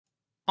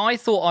I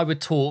thought I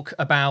would talk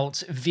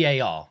about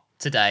VAR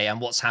today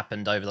and what's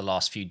happened over the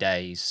last few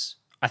days.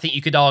 I think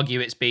you could argue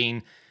it's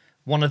been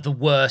one of the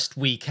worst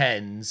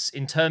weekends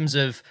in terms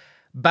of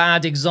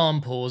bad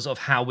examples of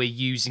how we're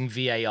using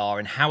VAR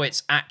and how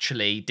it's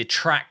actually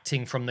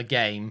detracting from the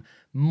game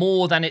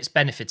more than it's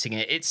benefiting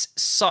it. It's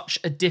such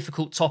a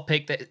difficult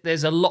topic that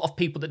there's a lot of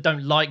people that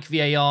don't like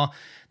VAR.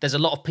 There's a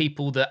lot of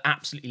people that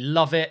absolutely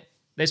love it.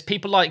 There's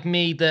people like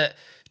me that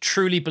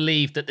truly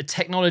believe that the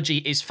technology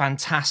is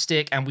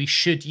fantastic and we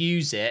should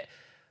use it,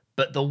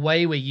 but the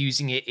way we're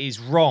using it is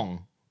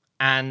wrong.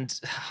 And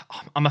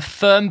I'm a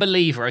firm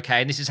believer, okay,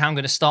 and this is how I'm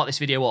going to start this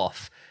video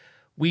off.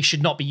 We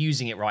should not be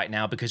using it right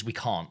now because we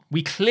can't.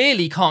 We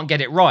clearly can't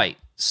get it right.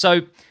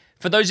 So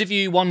for those of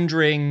you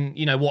wondering,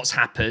 you know, what's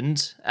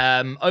happened,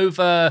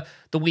 over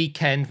the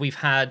weekend, we've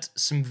had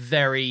some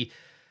very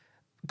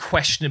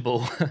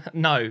questionable,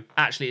 no,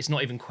 actually, it's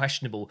not even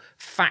questionable,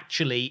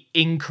 factually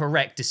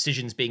incorrect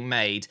decisions being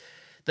made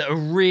that are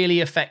really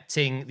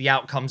affecting the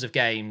outcomes of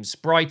games.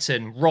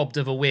 Brighton robbed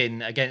of a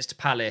win against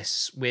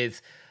Palace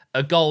with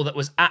a goal that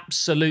was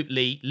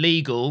absolutely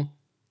legal.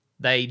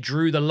 They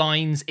drew the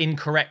lines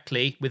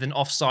incorrectly with an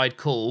offside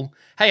call.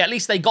 Hey, at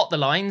least they got the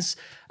lines.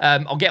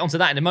 I'll get onto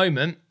that in a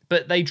moment.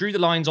 But they drew the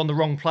lines on the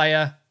wrong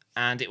player,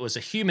 and it was a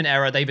human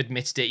error. They've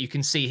admitted it. You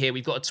can see here,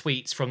 we've got a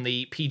tweet from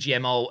the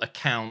PGMO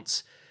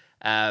account.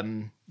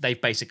 They've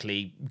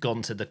basically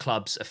gone to the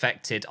clubs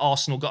affected.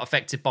 Arsenal got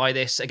affected by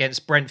this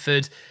against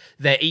Brentford.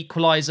 Their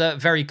equaliser,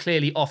 very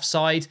clearly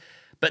offside.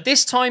 But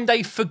this time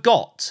they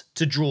forgot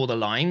to draw the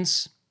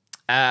lines,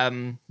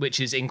 which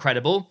is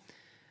incredible.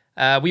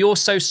 We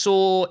also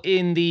saw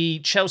in the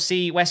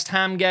Chelsea-West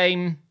Ham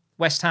game,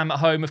 West Ham at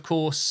home, of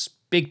course,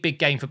 big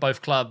game for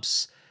both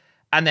clubs.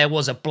 And there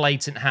was a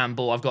blatant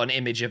handball. I've got an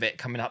image of it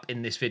coming up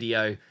in this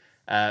video,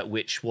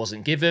 which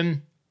wasn't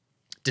given,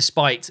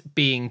 despite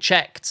being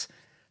checked.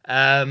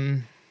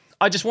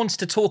 I just wanted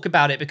to talk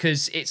about it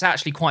because it's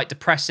actually quite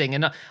depressing.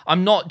 And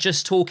I'm not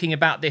just talking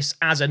about this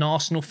as an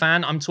Arsenal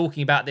fan. I'm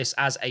talking about this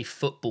as a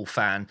football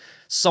fan.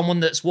 Someone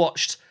that's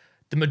watched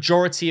the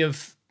majority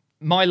of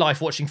my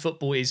life watching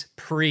football is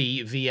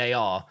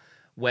pre-VAR,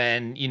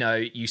 when, you know,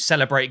 you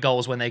celebrate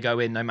goals when they go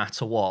in no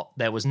matter what.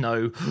 There was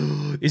no,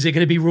 is it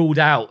going to be ruled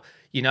out?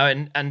 You know,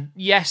 and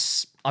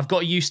yes, I've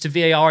got used to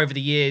VAR over the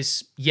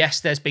years.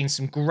 Yes, there's been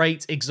some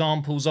great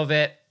examples of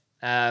it,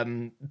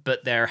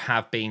 but there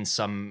have been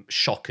some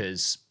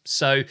shockers.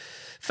 So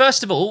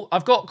first of all,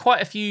 I've got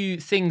quite a few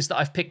things that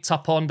I've picked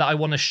up on that I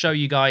want to show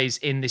you guys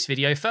in this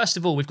video. First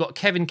of all, we've got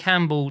Kevin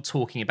Campbell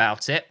talking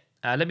about it.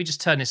 Let me just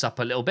turn this up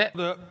a little bit.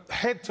 The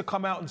head to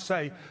come out and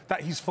say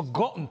that he's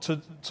forgotten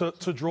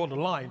to draw the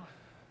line.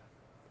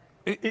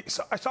 It's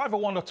either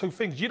one or two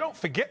things. You don't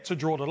forget to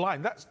draw the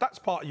line. That's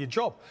part of your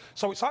job.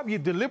 So it's either you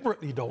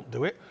deliberately don't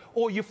do it,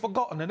 or you've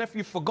forgotten. And if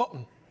you've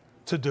forgotten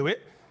to do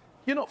it,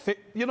 you're not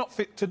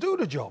fit to do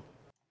the job.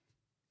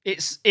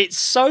 It's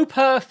so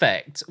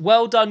perfect.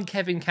 Well done,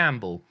 Kevin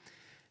Campbell.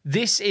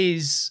 This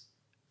is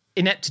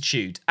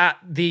ineptitude at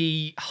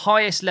the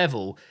highest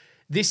level.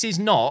 This is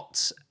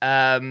not.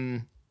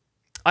 I'm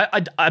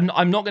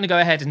not going to go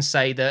ahead and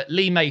say that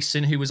Lee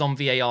Mason, who was on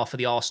VAR for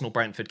the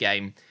Arsenal-Brentford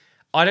game,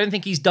 I don't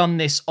think he's done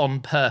this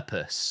on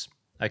purpose,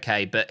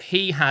 okay? But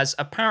he has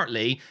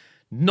apparently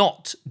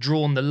not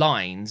drawn the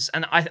lines.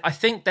 And I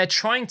think they're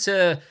trying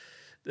to...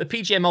 The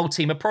PGMO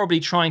team are probably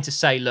trying to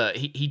say, look,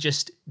 he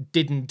just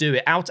didn't do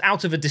it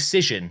out of a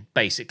decision,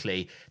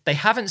 basically. They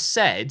haven't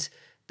said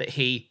that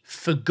he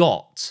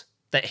forgot,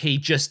 that he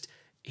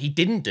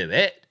didn't do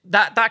it.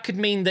 That could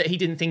mean that he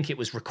didn't think it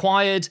was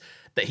required,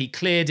 that he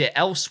cleared it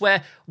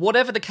elsewhere.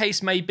 Whatever the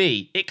case may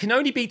be, it can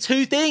only be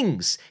two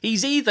things.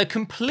 He's either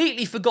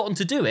completely forgotten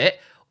to do it,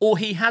 or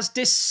he has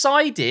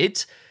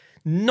decided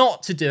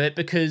not to do it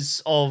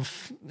because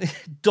of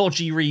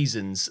dodgy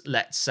reasons,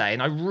 let's say.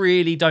 And I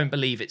really don't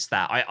believe it's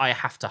that. I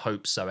have to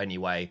hope so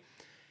anyway.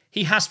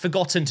 He has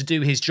forgotten to do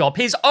his job.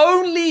 His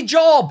only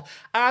job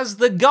as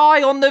the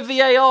guy on the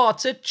VAR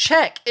to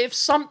check if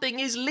something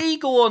is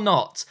legal or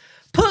not.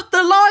 Put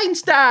the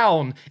lines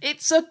down.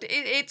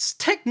 It's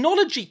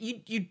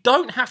technology. You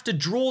don't have to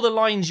draw the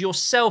lines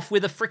yourself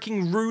with a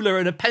freaking ruler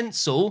and a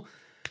pencil.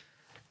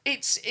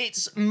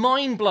 It's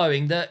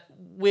mind-blowing that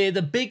we're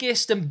the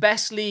biggest and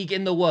best league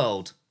in the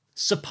world,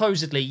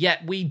 supposedly,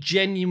 yet we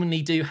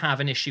genuinely do have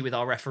an issue with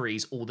our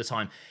referees all the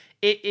time.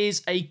 It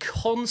is a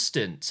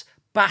constant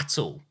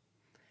battle.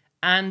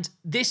 And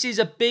this is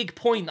a big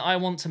point that I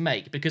want to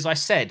make, because I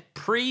said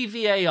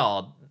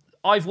pre-VAR,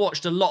 I've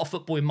watched a lot of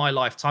football in my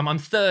lifetime. I'm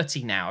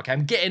 30 now, okay?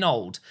 I'm getting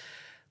old.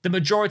 The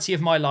majority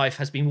of my life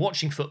has been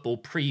watching football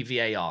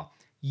pre-VAR.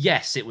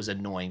 Yes, it was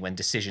annoying when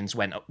decisions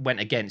went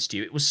against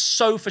you. It was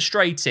so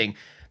frustrating.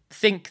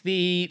 Think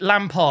the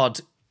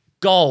Lampard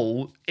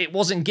goal, it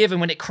wasn't given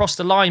when it crossed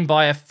the line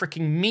by a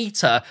freaking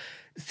metre.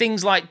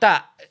 Things like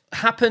that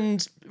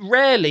happened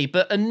rarely,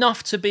 but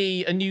enough to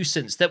be a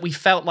nuisance that we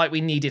felt like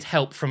we needed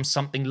help from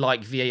something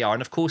like VAR.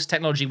 And of course,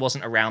 technology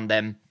wasn't around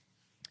then.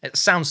 It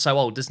sounds so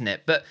old, doesn't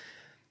it? But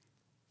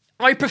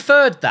I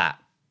preferred that.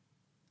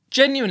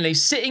 genuinely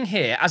sitting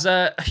here as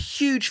a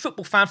huge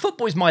football fan.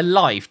 Football is my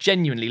life,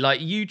 genuinely. Like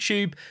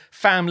YouTube,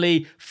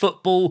 family,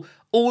 football,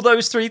 all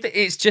those three.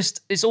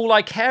 It's all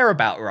I care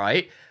about,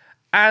 right?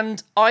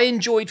 And I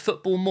enjoyed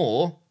football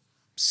more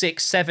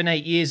 6, 7,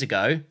 8 years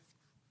ago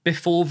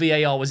before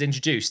VAR was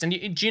introduced.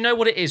 And do you know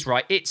what it is,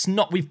 right? It's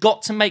not, we've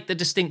got to make the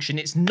distinction.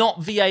 It's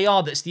not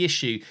VAR that's the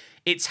issue.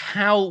 It's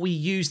how we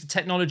use the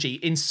technology.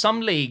 In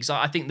some leagues,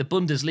 I think the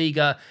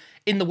Bundesliga,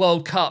 in the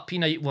World Cup,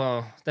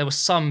 well, there were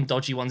some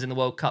dodgy ones in the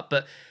World Cup,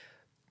 but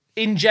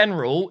in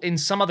general, in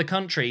some other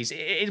countries,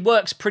 it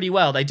works pretty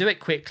well. They do it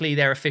quickly.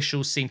 Their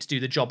officials seem to do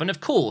the job. And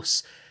of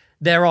course,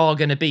 there are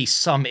going to be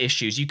some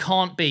issues. You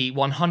can't be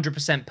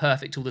 100%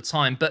 perfect all the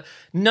time. But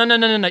no.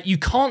 You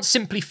can't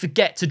simply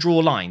forget to draw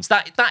lines.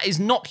 That is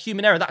not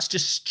human error. That's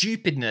just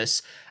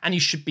stupidness. And you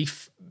should be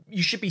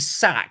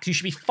sacked. You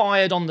should be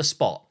fired on the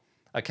spot.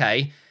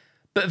 Okay?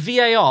 But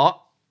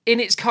VAR, in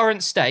its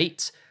current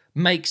state,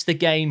 makes the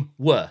game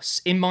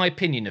worse. In my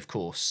opinion, of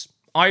course.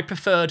 I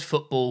preferred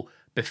football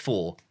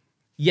before.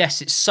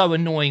 Yes, it's so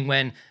annoying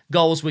when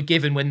goals were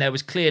given when there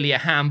was clearly a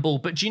handball.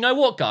 But do you know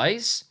what,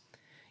 guys?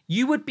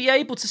 You would be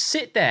able to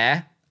sit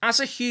there as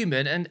a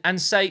human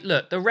and say,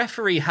 look, the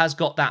referee has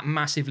got that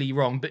massively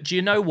wrong. But do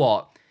you know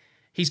what?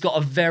 He's got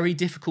a very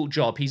difficult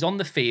job. He's on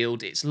the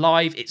field. It's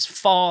live. It's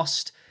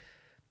fast.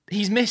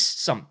 He's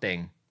missed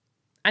something.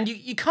 And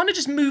you kind of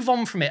just move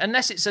on from it,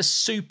 unless it's a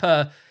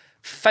super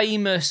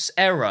famous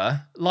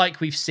error like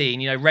we've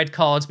seen, red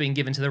cards being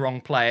given to the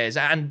wrong players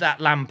and that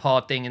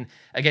Lampard thing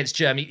against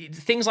Germany.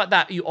 Things like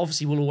that you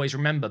obviously will always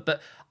remember.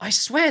 But I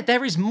swear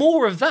there is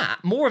more of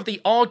that, more of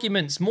the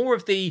arguments, more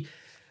of the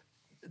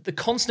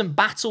constant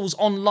battles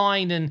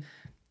online, and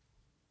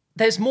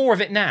there's more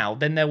of it now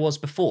than there was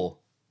before.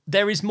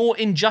 There is more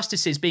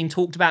injustices being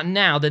talked about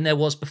now than there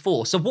was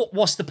before. So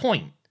what's the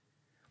point?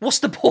 What's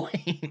the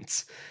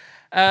point?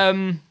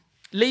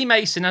 Lee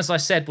Mason, as I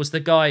said, was the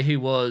guy who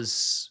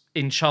was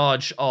in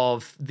charge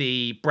of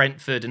the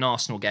Brentford and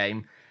Arsenal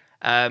game.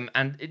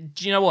 And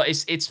do you know what?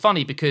 It's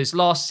funny because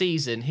last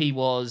season he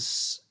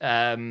was...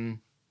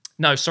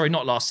 no, sorry,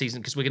 not last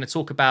season, because we're going to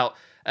talk about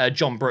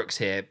John Brooks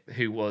here,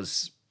 who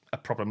was a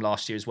problem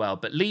last year as well.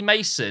 But Lee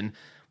Mason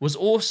was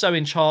also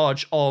in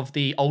charge of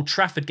the Old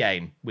Trafford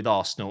game with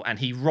Arsenal, and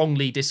he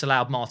wrongly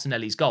disallowed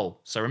Martinelli's goal.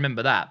 So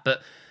remember that.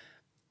 But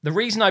the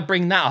reason I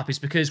bring that up is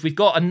because we've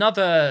got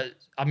another...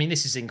 I mean,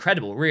 this is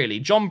incredible, really.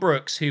 John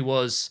Brooks, who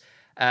was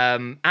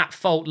at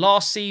fault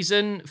last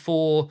season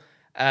for...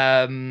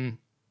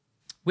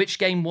 which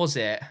game was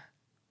it?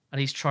 I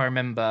need to try and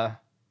remember.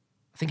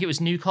 I think it was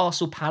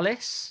Newcastle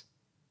Palace.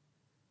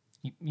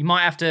 You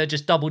might have to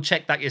just double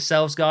check that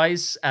yourselves,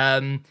 guys.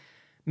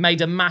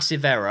 Made a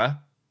massive error.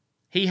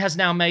 He has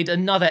now made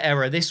another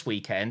error this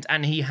weekend,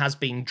 and he has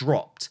been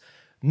dropped.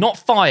 Not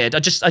fired.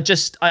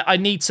 I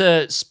need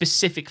to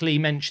specifically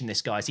mention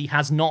this, guys. He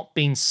has not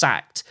been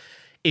sacked.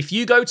 If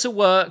you go to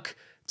work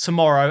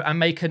tomorrow and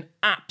make an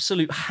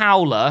absolute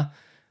howler,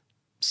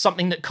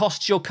 something that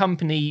costs your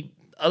company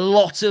a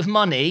lot of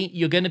money,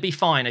 you're going to be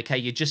fine, okay?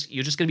 You're just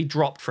going to be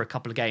dropped for a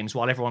couple of games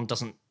while everyone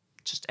doesn't...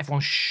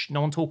 no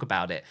one talk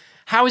about it.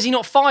 How is he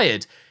not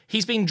fired?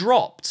 He's been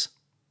dropped.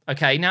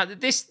 Okay, now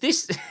this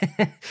this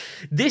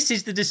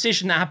is the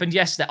decision that happened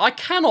yesterday. I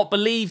cannot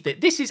believe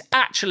that. This is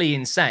actually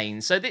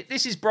insane. So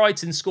this is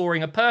Brighton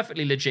scoring a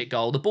perfectly legit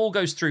goal. The ball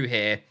goes through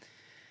here.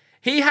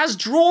 He has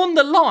drawn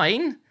the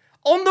line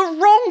on the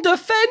wrong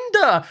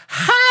defender.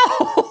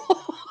 How?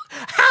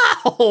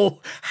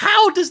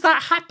 How does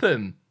that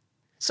happen?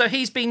 So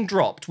he's been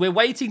dropped. We're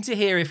waiting to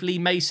hear if Lee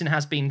Mason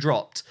has been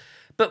dropped.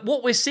 But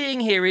what we're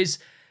seeing here is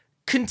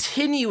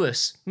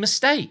continuous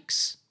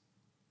mistakes.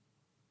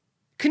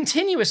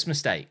 Continuous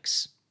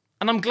mistakes.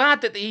 And I'm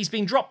glad that he's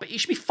been dropped, but he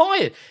should be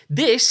fired.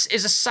 This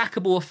is a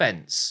sackable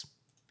offence.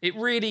 It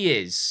really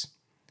is.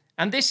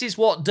 And this is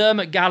what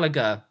Dermot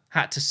Gallagher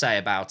had to say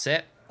about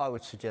it. I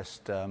would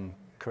suggest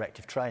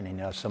corrective training.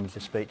 Somebody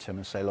to speak to him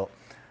and say, look,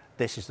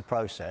 this is the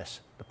process.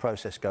 The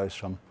process goes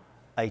from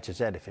A to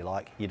Z, if you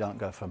like. You don't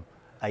go from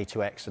A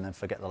to X and then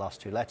forget the last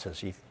two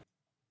letters.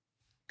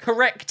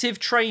 Corrective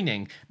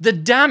training. The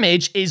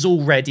damage is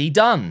already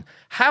done.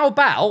 How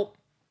about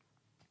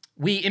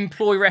we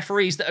employ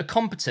referees that are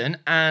competent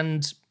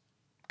and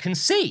can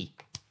see?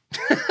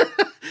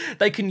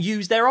 They can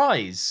use their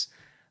eyes.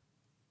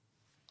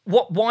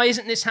 Why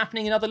isn't this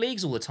happening in other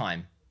leagues all the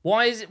time?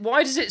 Why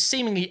does it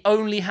seemingly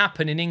only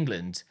happen in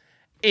England,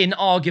 in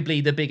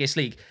arguably the biggest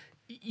league?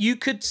 You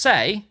could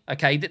say,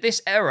 okay, that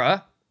this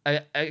error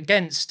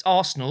against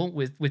Arsenal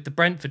with the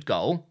Brentford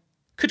goal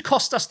could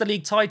cost us the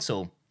league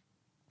title.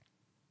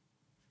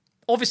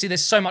 Obviously,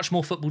 there's so much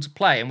more football to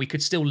play and we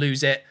could still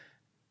lose it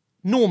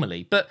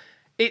normally. But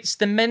it's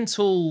the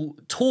mental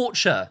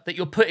torture that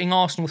you're putting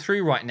Arsenal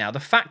through right now. The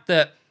fact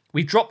that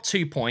we've dropped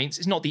 2 points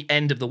is not the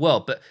end of the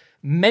world, but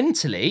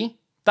mentally,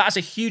 that has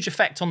a huge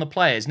effect on the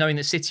players, knowing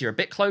that City are a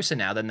bit closer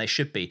now than they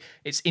should be.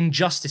 It's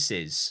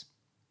injustices.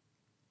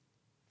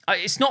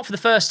 It's not for the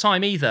first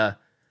time either.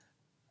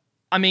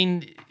 I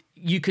mean,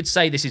 you could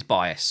say this is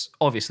bias,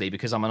 obviously,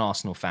 because I'm an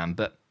Arsenal fan,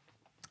 but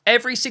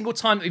Every single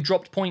time that we've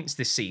dropped points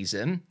this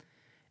season,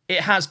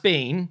 it has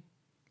been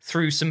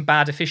through some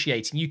bad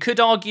officiating. You could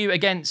argue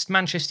against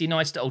Manchester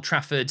United at Old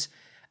Trafford,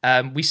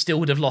 we still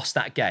would have lost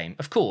that game,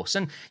 of course.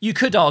 And you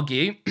could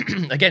argue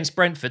against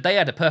Brentford, they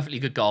had a perfectly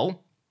good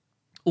goal,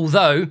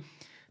 although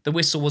the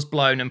whistle was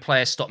blown and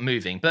players stopped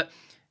moving. But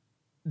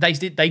they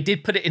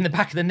did put it in the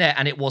back of the net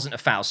and it wasn't a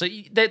foul. So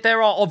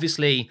there are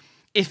obviously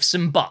ifs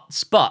and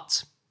buts,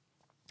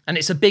 and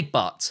it's a big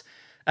but.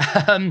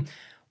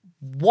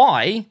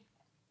 Why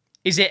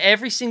is it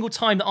every single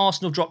time that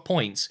Arsenal drop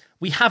points,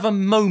 we have a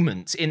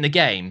moment in the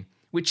game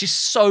which is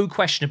so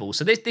questionable?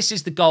 So this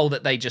is the goal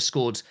that they just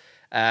scored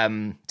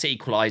to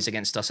equalise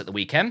against us at the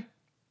weekend.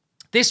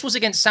 This was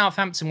against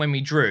Southampton when we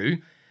drew.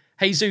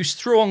 Jesus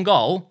threw on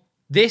goal.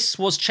 This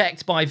was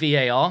checked by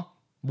VAR.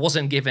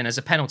 Wasn't given as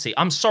a penalty.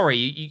 I'm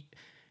sorry,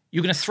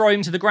 you're going to throw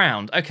him to the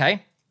ground.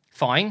 Okay,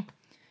 fine.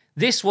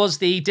 This was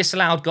the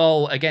disallowed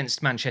goal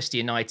against Manchester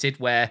United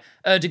where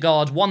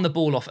Ødegaard won the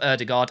ball off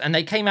Ødegaard and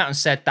they came out and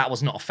said that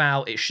was not a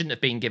foul. It shouldn't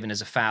have been given as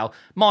a foul.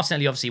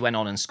 Martinelli obviously went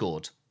on and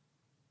scored.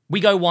 We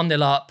go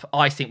 1-0 up.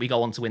 I think we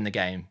go on to win the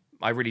game.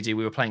 I really do.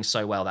 We were playing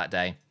so well that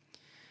day.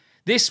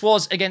 This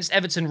was against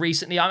Everton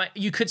recently. I mean,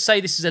 you could say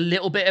this is a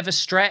little bit of a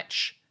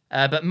stretch,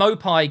 but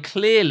Mopai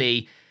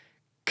clearly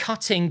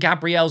cutting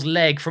Gabriel's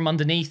leg from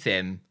underneath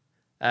him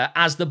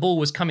as the ball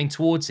was coming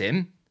towards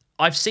him.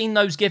 I've seen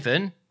those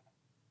given.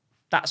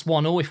 That's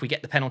 1-1 if we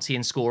get the penalty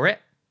and score it.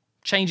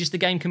 Changes the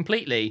game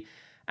completely.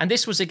 And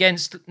this was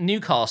against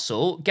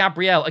Newcastle.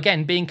 Gabriel,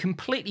 again, being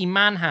completely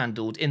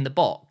manhandled in the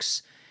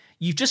box.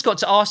 You've just got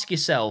to ask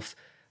yourself,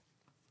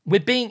 we're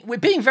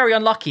being very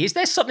unlucky. Is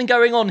there something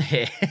going on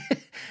here?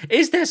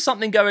 Is there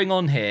something going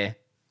on here?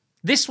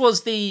 This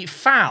was the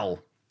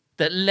foul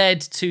that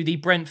led to the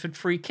Brentford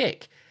free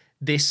kick.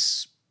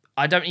 This,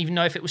 I don't even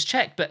know if it was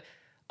checked, but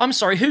I'm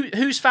sorry,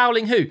 who's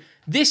fouling who?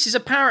 This is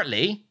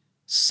apparently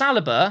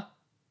Saliba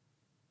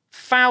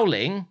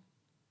fouling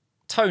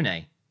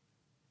Tone.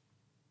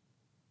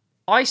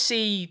 I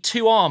see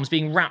two arms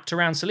being wrapped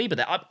around Saliba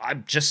there.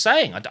 I'm just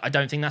saying, I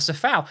don't think that's a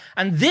foul.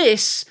 And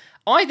this,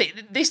 I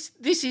think,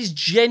 this is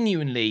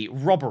genuinely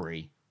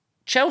robbery.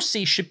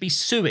 Chelsea should be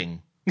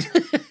suing.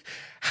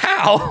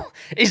 How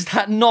is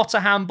that not a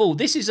handball?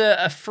 This is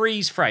a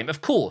freeze frame.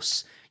 Of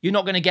course, you're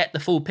not going to get the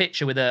full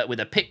picture with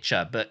a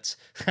picture, but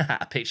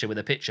a picture with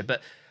a picture.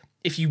 But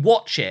if you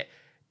watch it,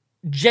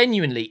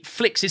 genuinely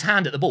flicks his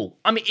hand at the ball.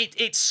 I mean,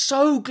 it's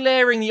so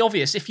glaringly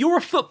obvious. If you're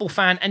a football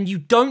fan and you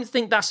don't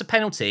think that's a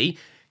penalty,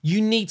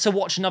 you need to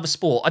watch another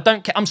sport. I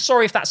don't care. I'm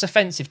sorry if that's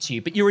offensive to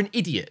you, but you're an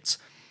idiot.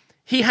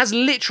 He has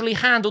literally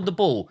handled the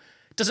ball.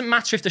 Doesn't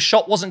matter if the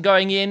shot wasn't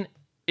going in,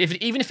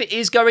 even if it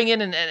is going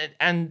in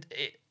and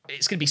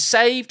it's going to be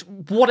saved,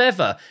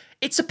 whatever.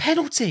 It's a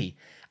penalty.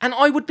 And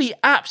I would be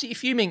absolutely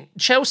fuming.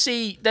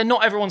 Chelsea, they're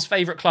not everyone's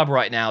favourite club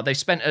right now. They've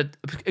spent an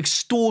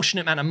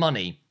extortionate amount of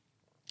money.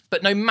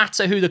 But no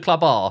matter who the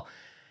club are,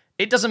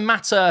 it doesn't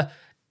matter,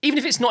 even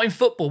if it's not in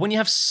football, when you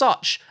have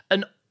such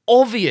an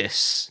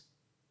obvious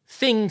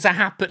thing to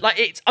happen.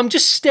 Like, I'm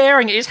just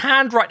staring at his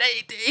hand right now.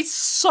 It's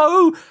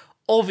so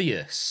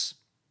obvious.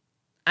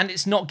 And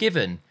it's not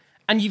given.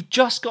 And you've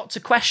just got to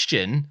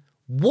question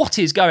what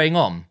is going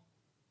on.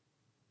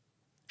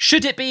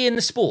 Should it be in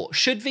the sport?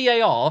 Should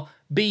VAR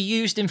be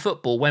used in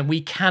football when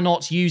we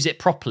cannot use it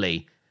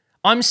properly?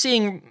 I'm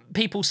seeing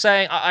people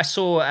saying, I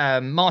saw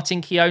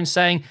Martin Keown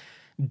saying,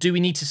 do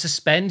we need to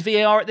suspend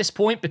VAR at this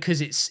point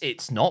because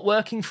it's not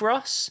working for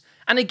us?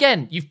 And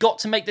again, you've got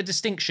to make the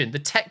distinction. The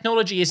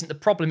technology isn't the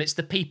problem. It's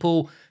the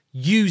people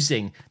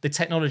using the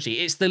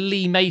technology. It's the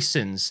Lee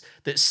Masons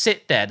that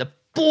sit there, the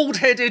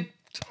bald-headed...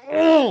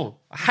 Oh,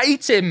 I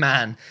hate him,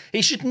 man.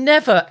 He should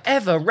never,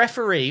 ever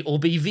referee or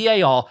be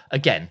VAR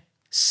again.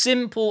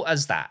 Simple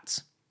as that.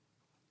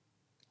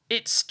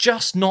 It's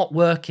just not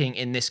working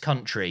in this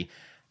country.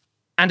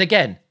 And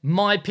again,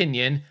 my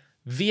opinion,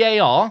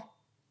 VAR...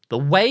 the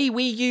way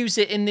we use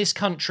it in this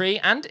country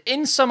and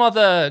in some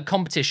other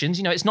competitions,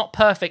 you know, it's not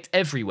perfect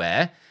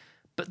everywhere,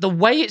 but the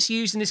way it's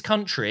used in this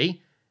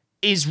country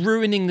is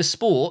ruining the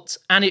sport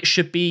and it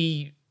should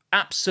be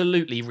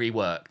absolutely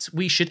reworked.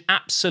 We should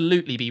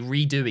absolutely be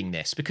redoing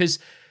this because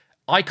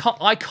I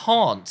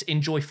can't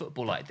enjoy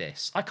football like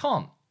this. I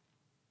can't.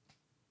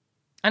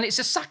 And it's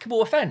a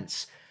sackable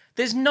offence.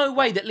 There's no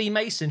way that Lee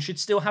Mason should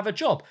still have a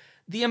job.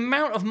 The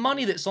amount of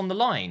money that's on the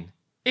line...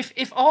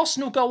 If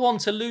Arsenal go on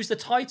to lose the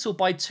title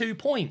by 2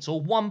 points or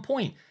 1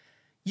 point,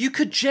 you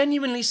could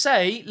genuinely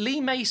say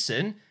Lee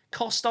Mason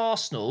cost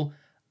Arsenal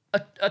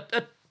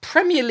a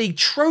Premier League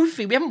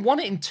trophy. We haven't won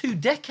it in 2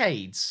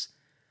 decades.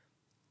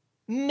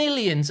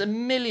 Millions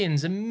and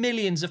millions and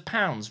millions of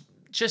pounds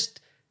just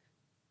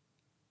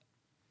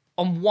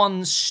on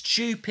one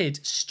stupid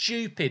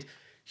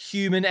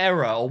human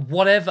error or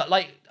whatever.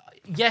 Like,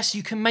 yes,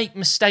 you can make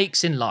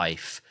mistakes in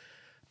life,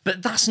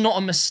 but that's not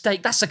a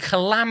mistake. That's a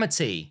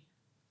calamity.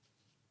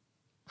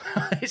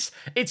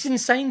 It's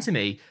insane to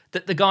me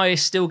that the guy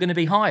is still going to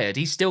be hired.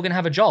 He's still going to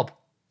have a job.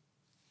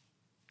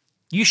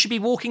 You should be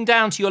walking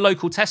down to your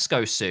local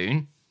Tesco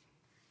soon,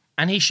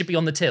 and he should be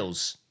on the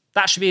tills.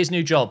 That should be his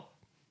new job.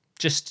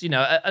 just,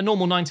 a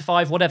normal 9 to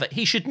 5, whatever.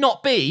 He should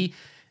not be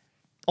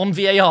on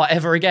VAR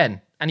ever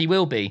again, and he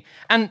will be.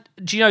 And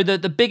do you know,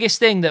 the biggest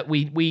thing that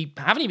we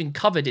haven't even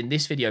covered in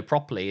this video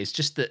properly is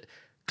just that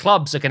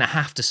clubs are going to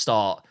have to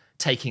start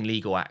taking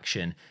legal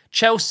action.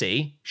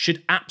 Chelsea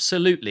should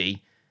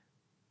absolutely,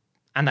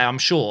 and I'm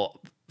sure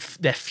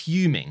they're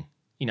fuming.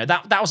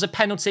 That was a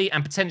penalty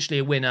and potentially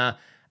a winner,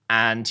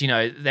 and,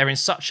 they're in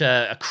such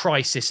a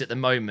crisis at the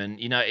moment.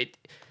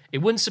 It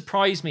wouldn't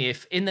surprise me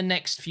if in the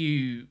next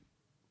few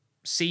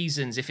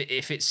seasons, if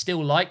it's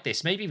still like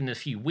this, maybe even a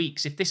few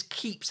weeks, if this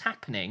keeps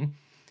happening,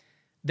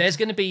 there's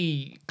going to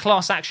be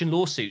class action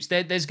lawsuits.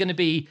 There's going to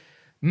be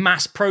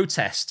mass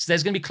protests.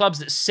 There's going to be clubs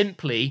that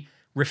simply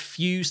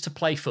refuse to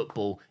play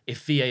football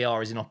if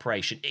VAR is in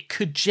operation. It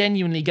could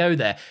genuinely go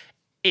there.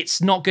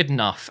 It's not good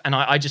enough, and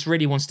I just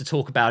really wanted to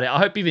talk about it. I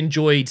hope you've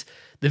enjoyed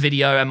the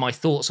video and my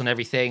thoughts on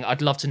everything.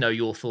 I'd love to know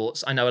your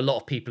thoughts. I know a lot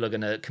of people are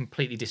going to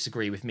completely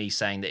disagree with me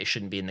saying that it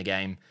shouldn't be in the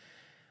game.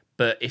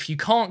 But if you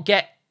can't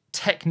get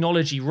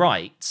technology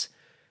right,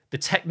 the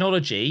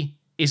technology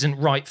isn't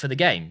right for the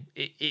game.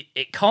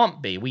 It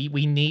can't be.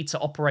 We need to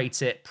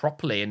operate it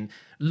properly and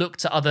look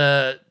to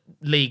other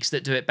leagues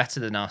that do it better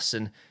than us.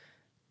 And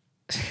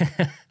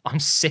I'm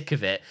sick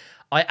of it.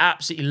 I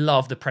absolutely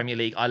love the Premier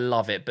League. I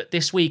love it. But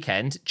this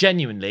weekend,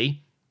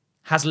 genuinely,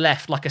 has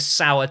left like a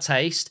sour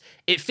taste.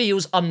 It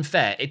feels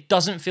unfair. It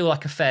doesn't feel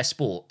like a fair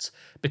sport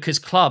because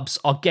clubs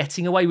are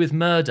getting away with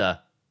murder.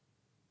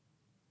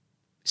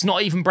 It's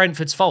not even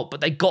Brentford's fault, but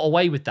they got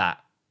away with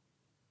that.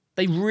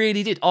 They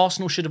really did.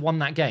 Arsenal should have won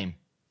that game.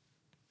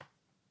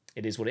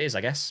 It is what it is, I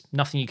guess.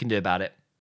 Nothing you can do about it.